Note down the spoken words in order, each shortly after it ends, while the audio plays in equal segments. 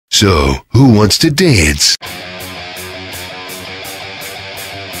So, who wants to dance?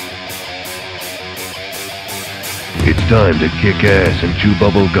 It's time to kick ass and chew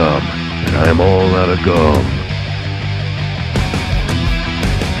bubble gum, and I'm all out of gum.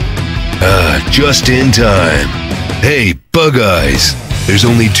 Ah, just in time. Hey, Bug Eyes, there's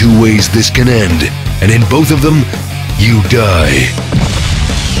only two ways this can end, and in both of them, you die.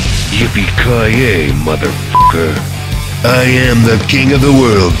 Yippee-ki-yay, motherfucker. I am the king of the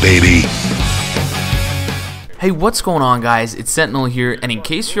world, baby. Hey, what's going on, guys? It's Sentinel here, and in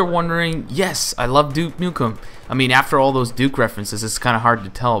case you're wondering, yes, I love Duke Nukem. I mean, after all those Duke references, it's kind of hard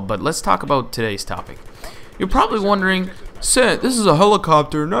to tell, but let's talk about today's topic. You're probably wondering, Sent, this is a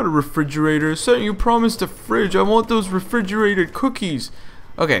helicopter, not a refrigerator. Sent, you promised a fridge. I want those refrigerated cookies.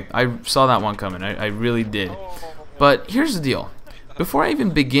 Okay, I saw that one coming. I really did. But here's the deal. Before I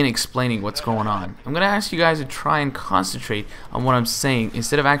even begin explaining what's going on, I'm going to ask you guys to try and concentrate on what I'm saying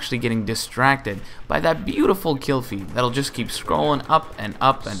instead of actually getting distracted by that beautiful kill feed that'll just keep scrolling up and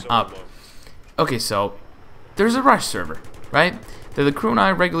up and up. Okay, so there's a Rush server, right, that the crew and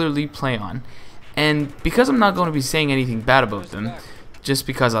I regularly play on, and because I'm not going to be saying anything bad about them, just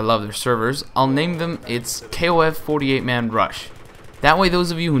because I love their servers, I'll name them it's KOF 48-man Rush. That way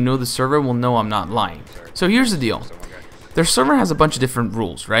those of you who know the server will know I'm not lying. So here's the deal. Their server has a bunch of different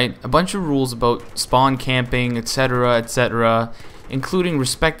rules, right? A bunch of rules about spawn camping, etc., including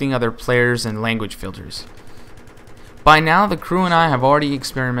respecting other players and language filters. By now, the crew and I have already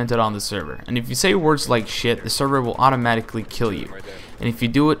experimented on the server, and if you say words like shit, the server will automatically kill you. And if you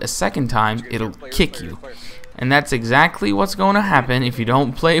do it a second time, it'll kick you. And that's exactly what's going to happen if you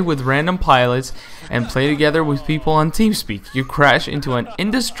don't play with random pilots and play together with people on TeamSpeak. You crash into an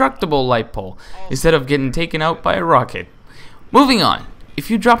indestructible light pole instead of getting taken out by a rocket. Moving on, if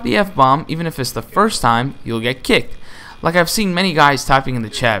you drop the F-bomb, even if it's the first time, you'll get kicked. Like I've seen many guys typing in the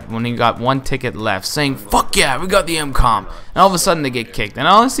chat when they got one ticket left saying, "Fuck yeah, we got the M-com," and all of a sudden they get kicked. And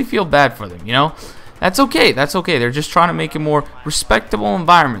I honestly feel bad for them, you know? That's okay, they're just trying to make a more respectable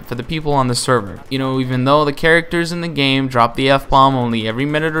environment for the people on the server. You know, even though the characters in the game drop the F-bomb only every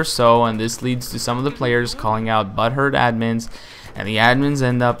minute or so, and this leads to some of the players calling out butthurt admins, and the admins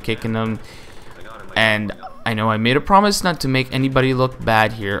end up kicking them. And I know I made a promise not to make anybody look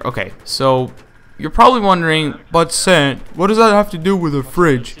bad here. Okay, so you're probably wondering, but Sent, what does that have to do with a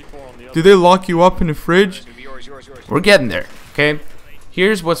fridge? Do they lock you up in a fridge? We're getting there, okay?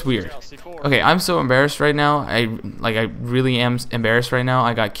 Here's what's weird. Okay, I'm so embarrassed right now. I really am embarrassed right now.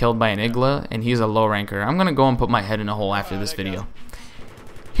 I got killed by an Igla, and he's a low ranker. I'm gonna go and put my head in a hole after this video.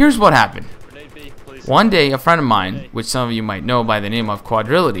 Here's what happened. One day, a friend of mine, which some of you might know by the name of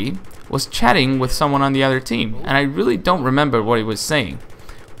Quadrility, was chatting with someone on the other team, and I really don't remember what he was saying.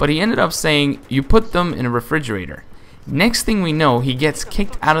 But he ended up saying, "You put them in a refrigerator." Next thing we know, he gets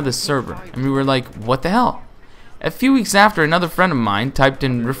kicked out of the server, and we were like, what the hell? A few weeks after, another friend of mine typed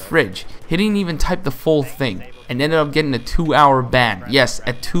in refrig. He didn't even type the full thing, and ended up getting a 2-hour ban. Yes,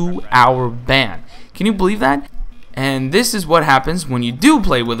 a 2-hour ban. Can you believe that? And this is what happens when you do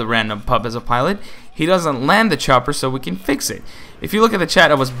play with a random pup as a pilot. He doesn't land the chopper so we can fix it. If you look at the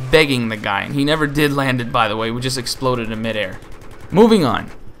chat, I was begging the guy, and he never did land it, by the way. We just exploded in midair. Moving on.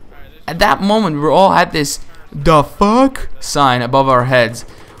 At that moment, we were all at this "the fuck" sign above our heads.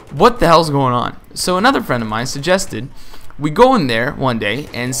 What the hell's going on? So another friend of mine suggested we go in there one day,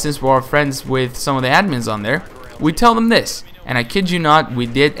 and since we're all friends with some of the admins on there, we tell them this. And I kid you not, we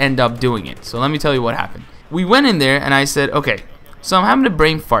did end up doing it. So let me tell you what happened. We went in there, and I said, okay, so I'm having a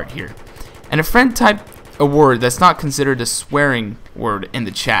brain fart here. And a friend typed a word that's not considered a swearing word in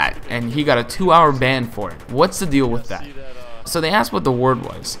the chat, and he got a 2-hour ban for it. What's the deal with that? So they asked what the word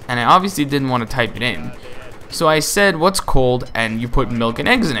was, and I obviously didn't want to type it in. So I said, what's cold, and you put milk and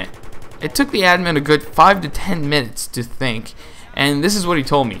eggs in it. It took the admin a good 5 to 10 minutes to think, and this is what he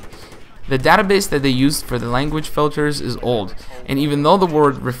told me. The database that they used for the language filters is old, and even though the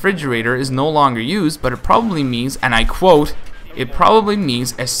word refrigerator is no longer used, but it probably means, and I quote, it probably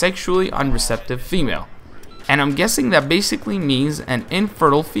means a sexually unreceptive female. And I'm guessing that basically means an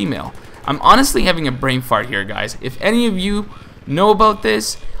infertile female. I'm honestly having a brain fart here, guys. If any of you know about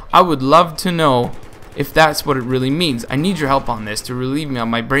this, I would love to know if that's what it really means. I need your help on this to relieve me on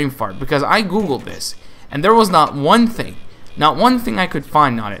my brain fart, because I googled this and there was not one thing I could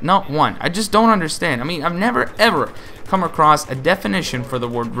find on it. Not one. I just don't understand. I mean, I've never ever come across a definition for the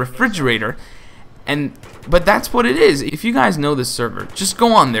word refrigerator, but that's what it is. If you guys know this server, just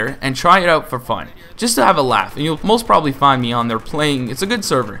go on there and try it out for fun, just to have a laugh, and you'll most probably find me on there playing. It's a good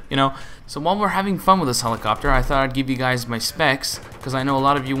server, you know. So while we're having fun with this helicopter, I thought I'd give you guys my specs, because I know a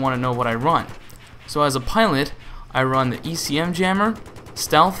lot of you want to know what I run. So as a pilot, I run the ECM jammer,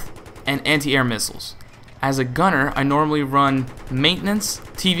 stealth, and anti-air missiles. As a gunner, I normally run maintenance,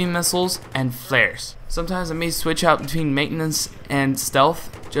 TV missiles, and flares. Sometimes I may switch out between maintenance and stealth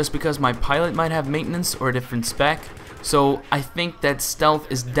just because my pilot might have maintenance or a different spec. So I think that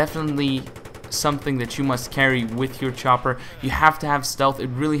stealth is definitely something that you must carry with your chopper. You have to have stealth. It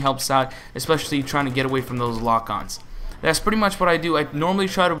really helps out, especially trying to get away from those lock-ons. That's pretty much what I do. I normally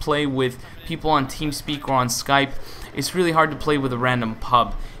try to play with people on TeamSpeak or on Skype. It's really hard to play with a random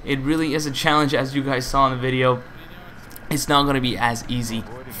pub. It really is a challenge, as you guys saw in the video. It's not going to be as easy.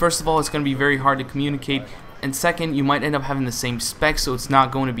 First of all, it's going to be very hard to communicate, and second, you might end up having the same specs, so it's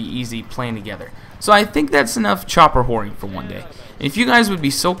not going to be easy playing together. So I think that's enough chopper whoring for one day. And if you guys would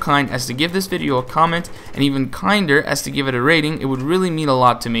be so kind as to give this video a comment, and even kinder as to give it a rating, it would really mean a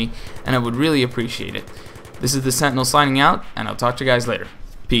lot to me, and I would really appreciate it. This is the Sentinel signing out, and I'll talk to you guys later.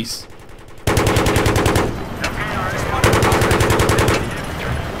 Peace.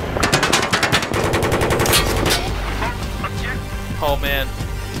 Oh man,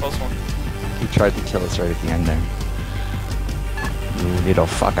 close one. He tried to kill us right at the end there. You little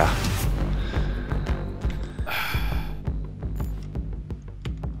fucker.